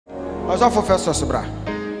Also for first bra.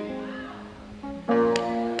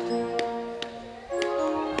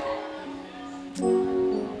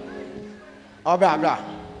 Oh, bra.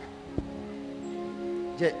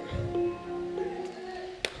 Je.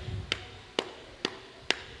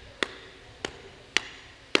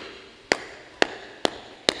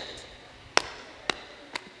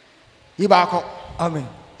 Ibako. Amen.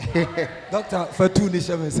 Doctor, for 2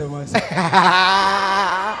 nisha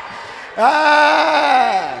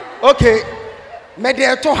okay. Me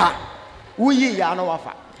de to ha. Uyi ya no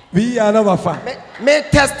wafa. We are no wafa. Me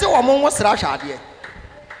test wo mo sra hwade.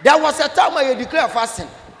 There was a time when you declare fasting.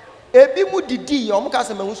 Ebi mu didi, omo ka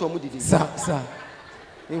se mahu so mu didi. Sir.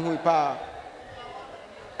 Ihu pa.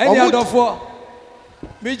 Any other for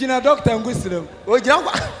me jina doctor ngusirem. O jina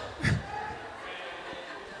kwa.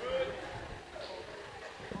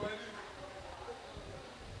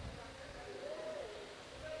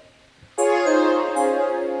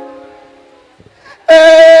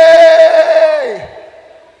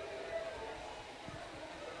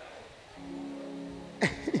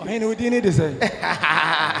 We didn't say.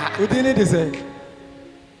 We didn't say.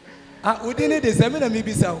 We didn't say. Me na mi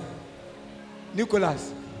bisa.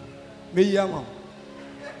 Nicholas, me yama.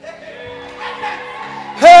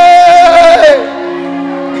 Hey!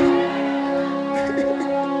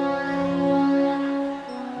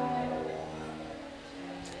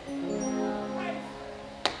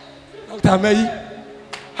 Doctor Meyi.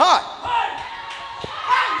 Hi.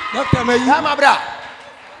 Doctor Meyi. Hi, my bra.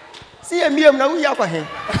 See me na we ya kwa he.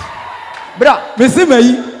 Bra, me see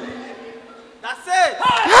Meyi. That's it.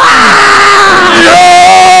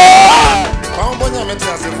 Found bonya me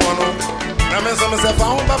tiase for no. Na me so me se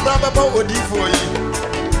found bra odi for yi.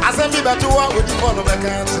 Asem bi beto wa odi for no be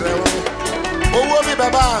kan kire wo. Owo bi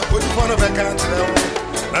baba odi for no be kan kire wo.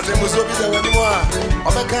 Na se muso bi de wani mo a o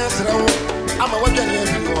be kan kire wo. Ama wadwa ne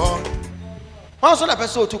afi ho. How so na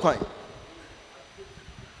person otu kwan?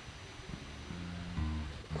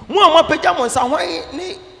 Mo ama pagya mo nsa hwan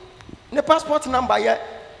ni passport number ye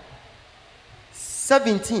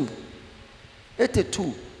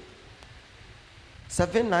 1782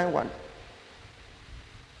 791.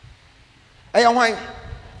 Aya hwan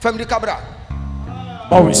family cabra.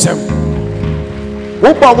 Bawensem.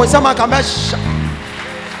 Wo bawensem aka mesha.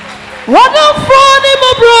 Wonderful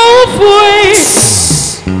mo bro fui.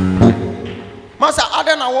 Masa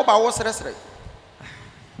ada na wo ba wo sresre.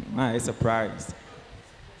 My surprise.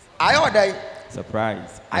 I order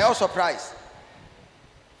Surprise. I also surprised.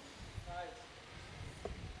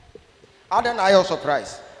 Aden I also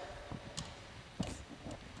surprised.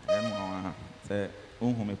 Say,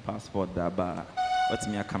 me passport da ba. What's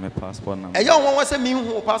me aka me passport number? E yon won say me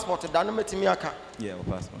hu passport da no metimi aka. Yeah,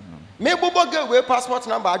 passport number. Me bobo ge we passport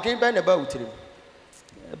number adwen ben na ba wutirim.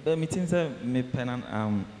 But me think say me pen na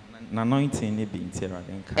anointing ni bi ntira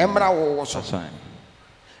den ka. Emra wo so.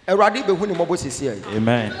 Erade be hu ni mobo sisi ai.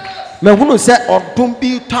 Amen. Me hu no say odom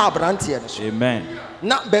bi ta abrante no so. Amen.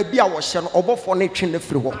 Na ba bi a wo hye no obofo na twe na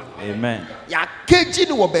firi ho. Amen. Ya keji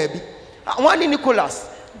ni wo ba bi. Wani Nicholas.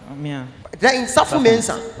 Amia. Da insafu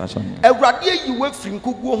mensa. Erade yi we firi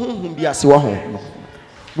nkuguo honhom bi ase wo ho.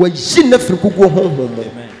 Wa yi na firi nkuguo honhom mo.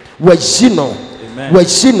 Wa yi no. Wa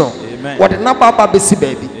yi no. Wo de na baba be si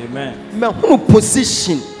ba bi. Amen. Me hu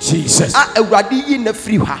position. Jesus. Erade yi na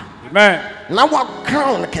firi ha. Amen. Na wa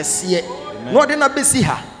crown kese no de na besi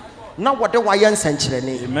ha na wo de wa ye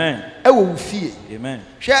nsankyerene. Amen. E wo fie. Amen.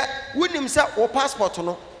 Hwe wonim se wo passport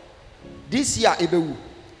no this year ebewu.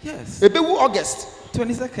 Yes. Ebewu August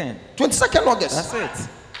 22nd. 22nd August.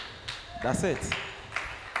 That's it.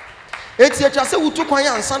 Eti echa se wutu kwan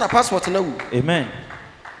ya ansa na passport na wu. Amen.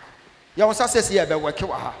 Ya won sa se ye be work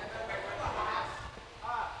wa ha.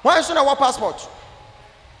 Why so na wa passport?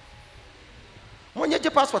 Monye je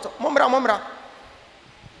passport. Momra.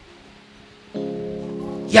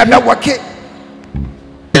 Ya be work.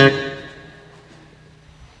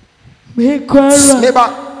 Me kwara.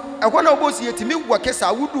 Neba, ekwa na obosi yetimi work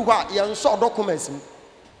sa wudu ho a ye nso documents mu.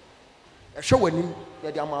 Ehwe wanim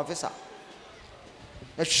ye de ama visa.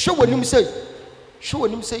 Ehwe wanim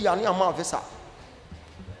say ya ne ama visa.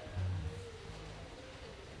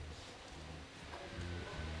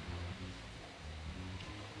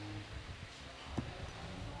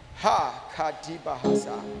 Ha kadiba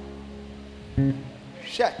hasa.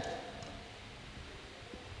 She.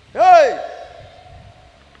 Hey.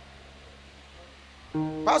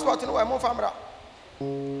 Passport no we mo famra.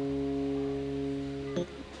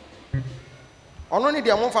 Ono ni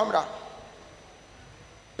de mo famra.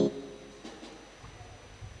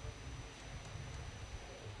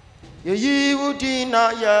 Ye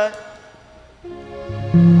udina ye.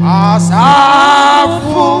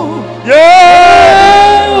 Asafu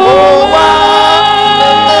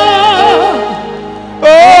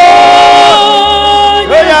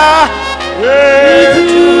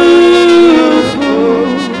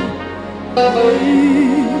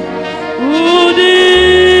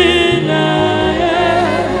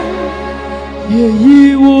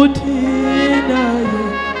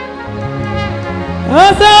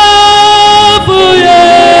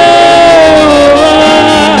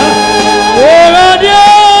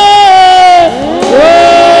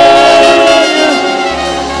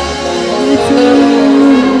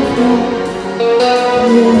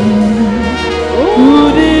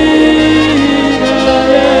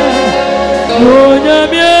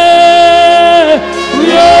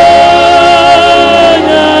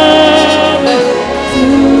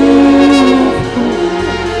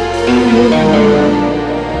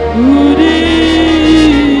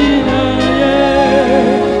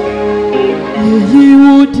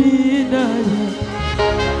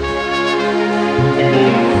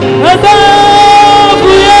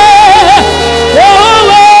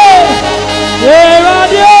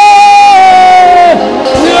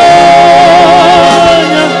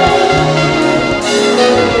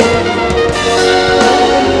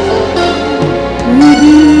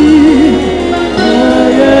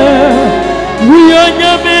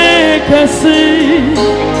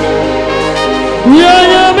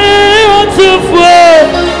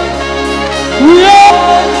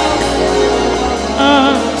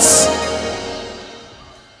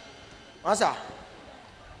Asa,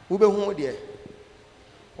 ube hu de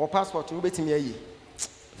o passport ube timi ayi.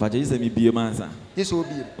 Vaje ise mi bie mansa. This will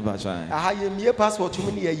be. Vaje. Aha ye mi passport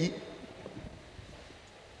mu ne ayi.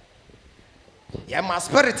 Yeah, my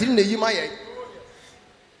spirit in the yima ye.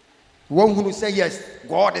 One who say yes,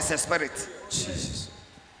 God is a spirit. Jesus.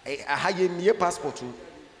 Aha ye mi passport mu.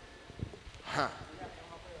 Ha.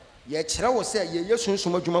 Ye kire wo say ye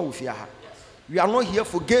sunsun adwuma wo fi aha. We are not here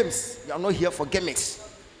for games. We are not here for gimmicks.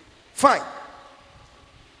 Fine.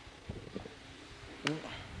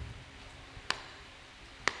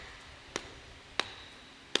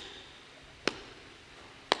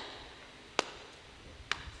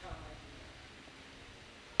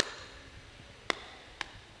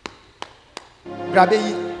 Grab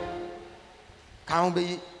it. Count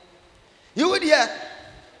be. You would hear.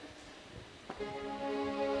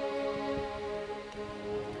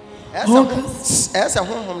 As a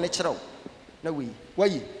home natural. No, we.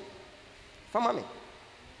 Why? Fama me.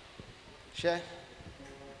 Share.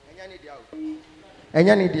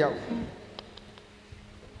 Enya ni dia.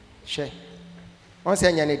 Share. On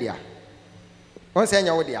say enya ni dia. On say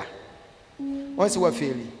enya wo dia. On say wa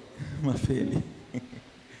faili. Ma faili.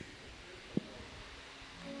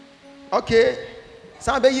 Okay.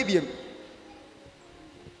 Sa be yibiem.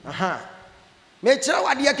 Aha. Me kira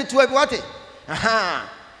wade aketua bi wate. Aha.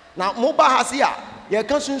 Na mo ba ha se a ye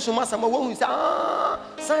kan sunsuma sama wo hu sa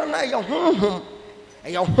sana ye honhom.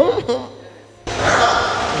 Ye honhom.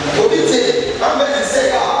 Obi te ambe se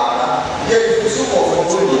ya ye fusu ko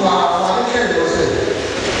ko ma ke do se.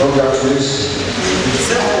 Congratulations.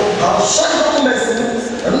 I'm sorry to mess.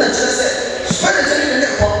 I'm not just say spirit in the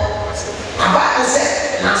neck. About to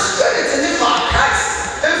say na spirit in the Christ.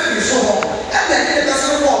 If you so and then it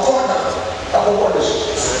doesn't want to about what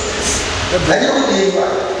and you will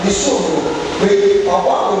be so with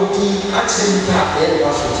our own team actually have their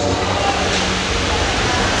hospital.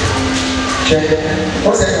 Check.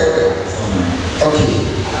 What's that? Okay.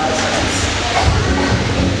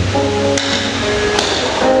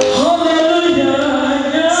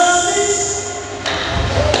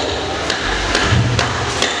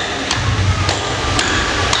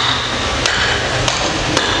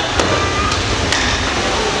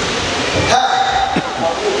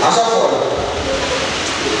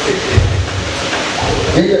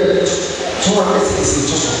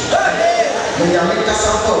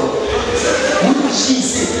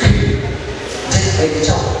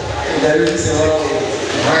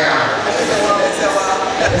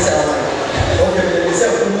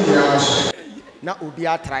 Na obi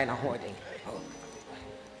a try na ho den.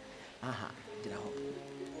 Aha, dina ho.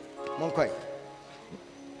 Monkoi.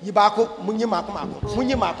 Yi baako munyi maako maako.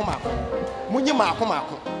 Munyi maako maako. Munyi maako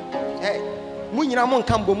maako. Hey, munyina mon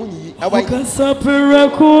kambo munyi. Awai. Kasapira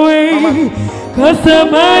koi.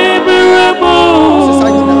 Kasamai miramo.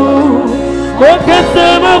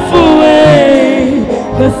 Kasama fuwe.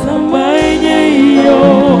 Kasamai nyeyo.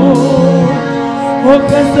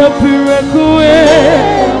 Kasapira koi.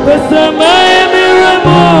 Kasamai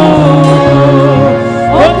miramo.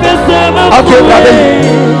 Kasama fuwe.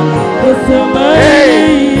 Kasamai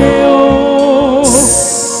nyeyo.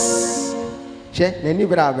 Che, neni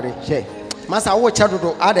brabre, che. Masa wo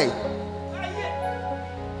chadodo adai.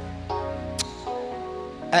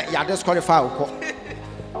 Ya disqualify ko.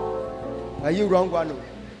 Are you wrong one?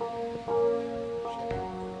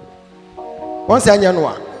 Once I know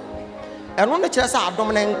one. And on the chest are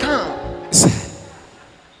dominant can.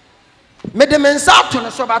 Made the men south to the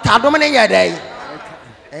so about dominant your day.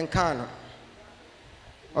 And can.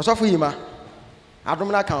 Osofo yima.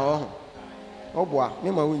 Adom na kan ho. Oboa,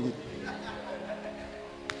 me ma wunyi.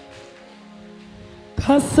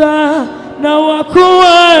 Kasa na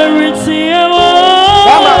wakuwa ritiyewo.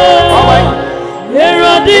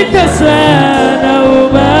 Eradi kasa na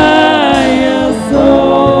ubaya so.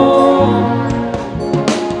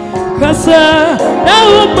 Kasa na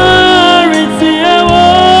ubaya ritiyewo.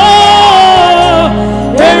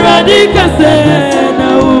 Eradi kasa na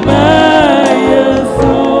ubaya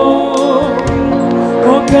so.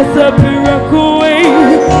 O kasa pirakuwe,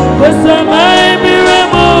 kasa mai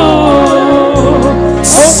miremo.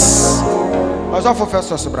 Osofo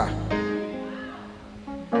Festus bra.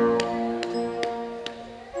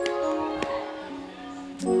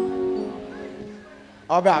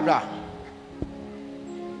 Bra.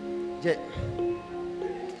 Je.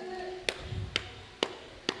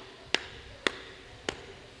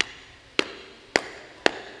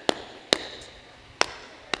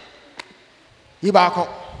 Ibako.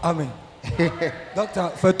 Amen. Doctor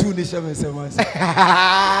Fatu ni shame semanse.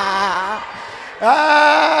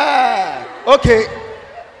 Okay.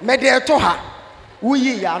 Me de to ha.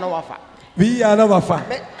 Wuyi ya na wafa. Wi ya na wafa.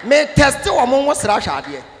 Me test wo mo sra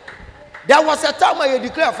hwade. There was a time I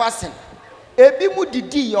declare fasting. Ebi mu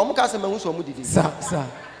didi, omo ka se mahu so mu didi. Sa.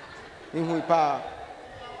 Ehu pa.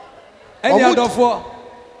 Any adofo.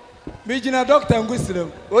 Me gina doctor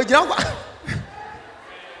ngusirem. O gina kwa.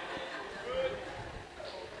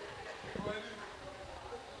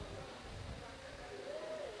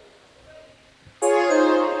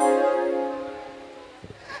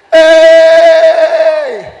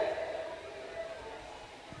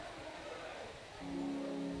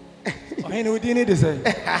 Udini de say.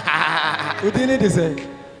 Udini de say.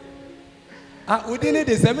 Udini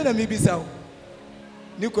de say me na mi bisa.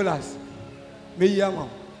 Nicholas. Me yama.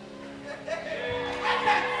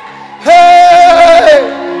 Hey!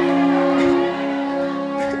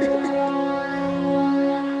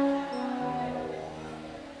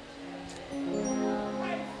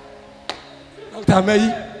 Dr. Meyi.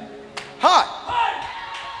 Hi.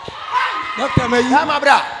 Dr. Meyi. Ya ma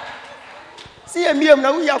bra. See a miem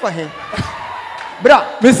na wuya kwa he. Bra.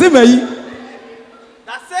 Me see Meyi.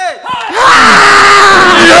 That's it.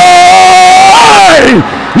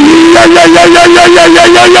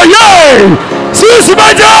 Yeah. Sis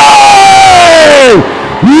Maja.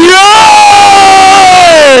 Yeah.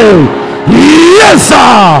 Yes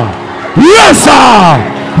sir. Yes sir.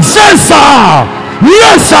 Yes sir.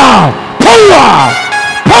 Yes sir. Power.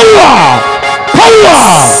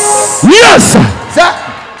 Yes.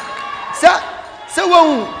 Sir,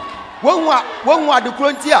 one the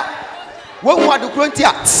frontier. One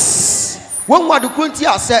the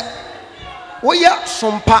frontier said, we are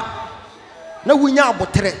sompa. Na wunya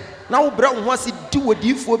abotre. Na wo bra wo hwase di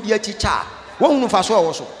wodifo bia chicha. Wo hunu fa so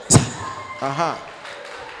wo so. Aha.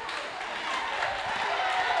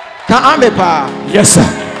 Ka ame pa. Yes sir.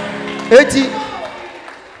 Eti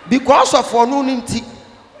because of onu nti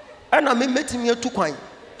ana me metimi atukwan.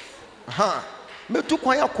 Aha.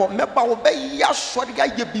 Metukwan yakọ meba wo be ya sori ga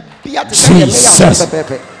ye bibia te se ye me ya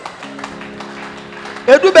pepepe.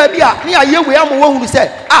 Edu ba bia ne aye we am wo hunu se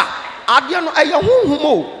ade no eye honhom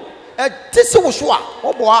o. Tisi wo so a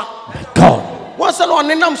oboa. God. Won se no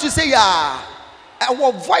onenam so se ya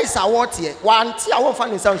wo voice a wo tie wa ante a wo fa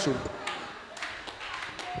ne sanso.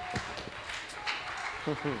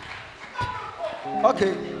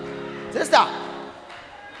 Okay. Sister.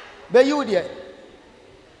 Be you there.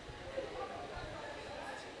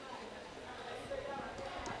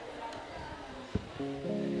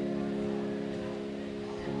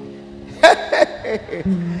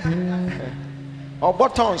 Or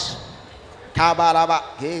buttons. Kabaraba.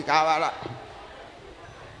 Hey, kabara.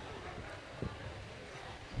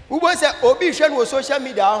 Who was it? Obi was social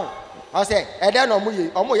media. I say, and then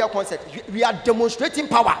omo concept. We are demonstrating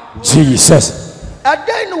power. Jesus. And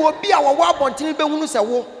then will be our war continue be hunu se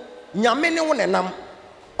wo. Nyame ne wo nenam.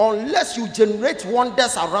 Unless you generate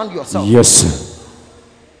wonders around yourself. Yes sir.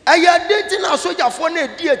 Aya dating na sojafoɔ na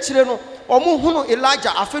edi akire no omu hunu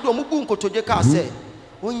Elijah afedo omu bu nkotoje ka se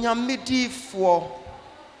onyamedifoɔ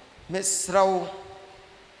mesrawo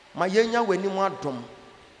ma yenya w'anim adom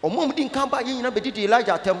omu di nkan ba yenyina bedidi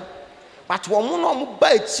Elijah atam but omu no omu ba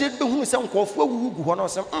akire be hunu se nkɔfo awugu hɔ no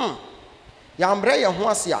se yambre ye ho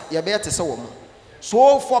ase a ye be yete se wo mu.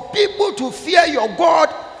 So for people to fear your God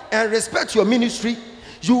and respect your ministry,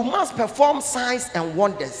 you must perform signs and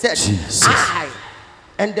wonders. Said I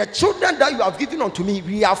and the children that you have given unto me,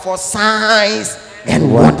 we are for signs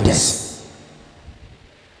and wonders.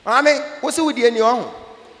 Amen. What's with the any on?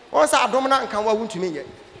 Once I don't can want to me yet.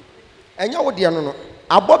 And you would no.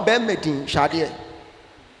 Abo be medin shade.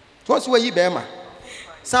 What's where you bema?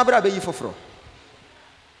 Sabra be you for fro.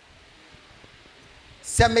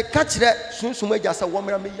 Se me catch that soon just a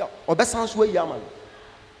woman me up. Or best sounds way yaman.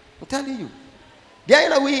 I'm telling you.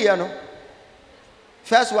 There are we here no.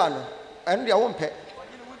 First one, and I won't pay.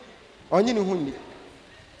 On you know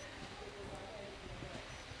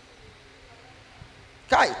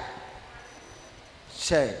Kai.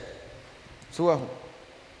 Say. So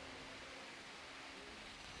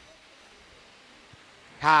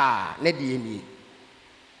ha, lady me.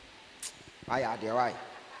 I are the right.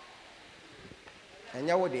 And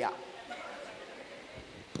you were there.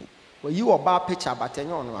 Well, you are bad picture, but I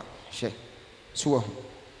know one. She. So.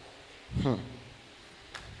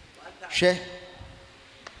 She.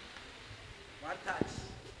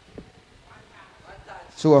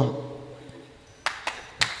 So.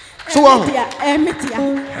 So I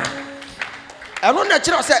don't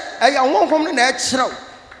natural say I won't come to natural.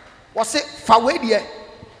 Was it far away dear?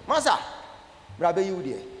 Massa, Rabbi you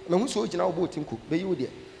dear. No who's so general boating cook, be you dear.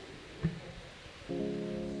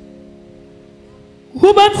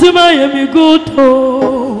 Who but to Miami good?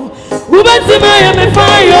 Who but to Miami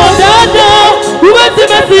fire? Dada, who but to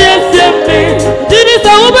Miami? Did it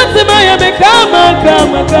all but to Miami? Come,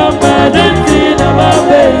 don't see the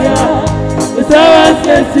Mabaya. So I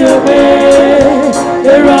said, you may,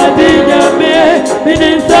 you're riding me,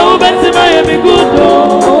 meaning so but to Miami good.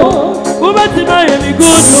 Who but to Miami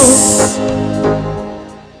good?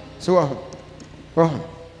 So,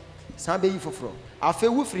 Sabe for fro. I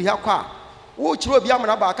feel we free her car. Wo chiro bia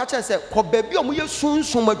mana ba ka che se ko ba bi omo ye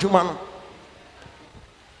sunsun adwuma no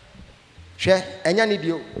hwe enya ne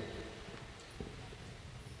dio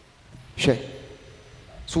hwe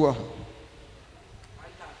so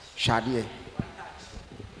shade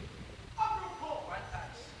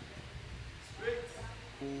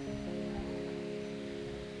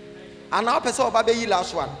ana pese oba be yi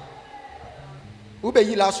last one wo be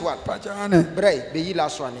yi last one Pachane. brai be yi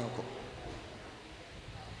last one nko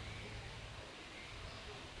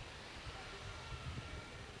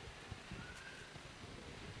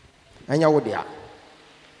anya wo dia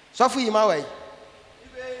so fu yi ma wai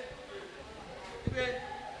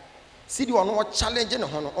sidi ono wo challenge ne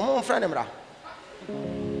ho no omo mfra ne mra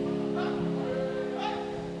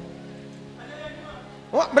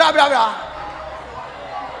bra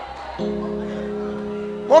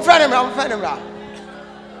mo mfra ne mra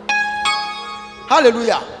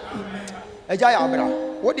hallelujah eja ya bra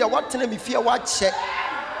wo dia what na me fie wa che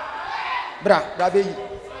bra be yi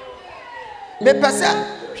me pese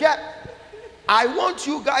I want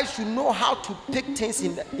you guys to know how to pick things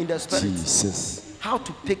in the spirit. Jesus. How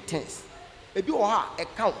to pick things. Maybe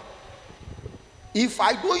account. If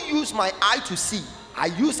I don't use my eye to see, I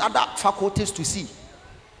use other faculties to see.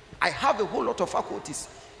 I have a whole lot of faculties.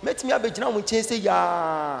 Let me have a change say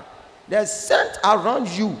yeah. There's scent around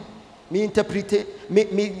you. Me interpret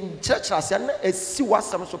me church as a see what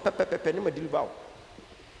some so pepe me deliver.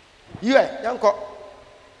 Yeah, yanko.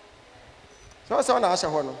 So na asha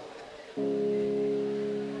hono.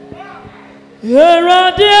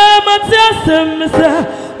 You're dear Matthias,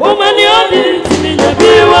 woman, you're me, be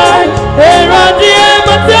You're dear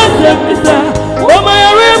Matthias, woman,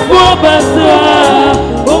 you're poor, but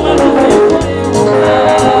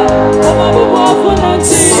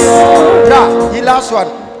the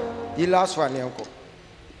last one, uncle.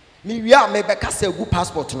 Me, we are maybe cast a good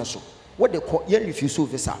passport no so. What they call yen refuse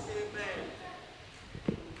visa.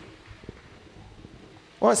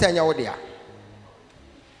 One say you there.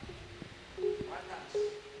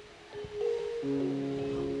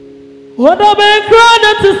 What I've been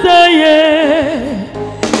crying to say,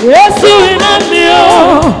 yes, you in me,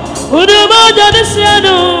 who do my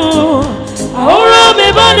shadow? Ahora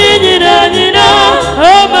me bani nina,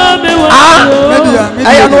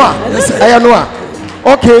 I know.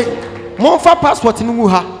 Okay, more for passport in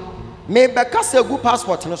Wuha. Maybe cast a good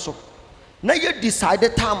passport no so. Now you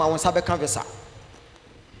decided time I want to have a conversation.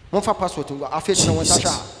 More for passport in Wuha. I feel no one Sasha.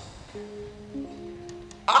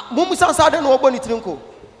 Mumusan Sada no one trinko.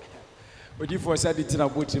 But if I said it in a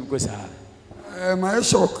boat, him goes, my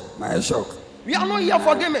shock. We are not here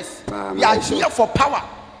for games. We are here for power.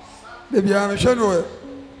 Maybe I'm sure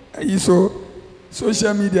you saw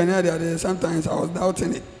social media and sometimes I was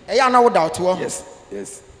doubting it. I know doubt. Yes.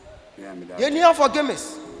 You're here for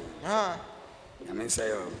games. I mean, say,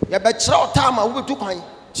 you bet short time I will do kind.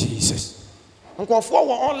 Jesus. Uncle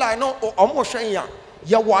forward online, no, almost saying,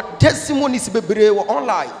 you what testimonies be brave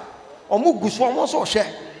online. Or Mugus almost or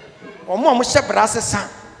share. Or Mom Shebrasses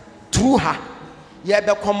through her. You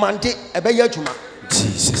be commanded a bay juma.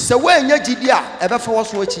 Jesus. So when you did ever for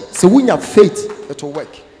us watching, so when you have faith, it will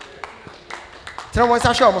work. tena wɔn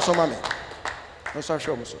nsa hwɛ wɔn so ma me wɔn nsa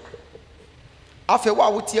hwɛ wɔn so afei wo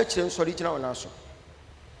a wotie akyire nsɔre gyina wɔn aso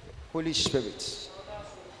Holy Spirit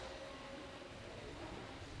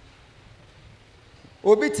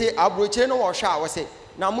obi te abrokyire no wɔ hwɛ a wɔsɛ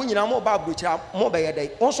na mo nyina mo ba abrokyire mo bɛyɛ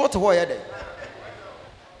dɛ wɔn nso te hɔ yɛ dɛ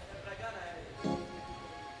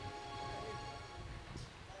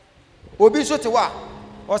obi nso te hɔ a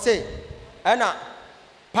wɔsɛ ɛna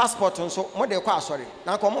passport nso mo de kɔ asɔre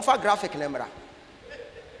na nka mo fa graphic na mmra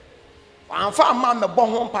amfa ama me bɔ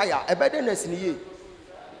ho mpa ya ɛbɛde na siniye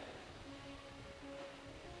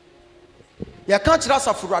ya ka kyerɛ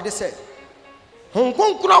asafurade sɛ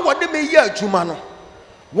honkonkura wɔde me yɛ adwuma no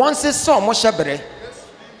wɔn se sɔ mo hyɛbrɛ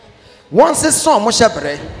wɔn se sɔ mo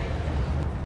hyɛbrɛ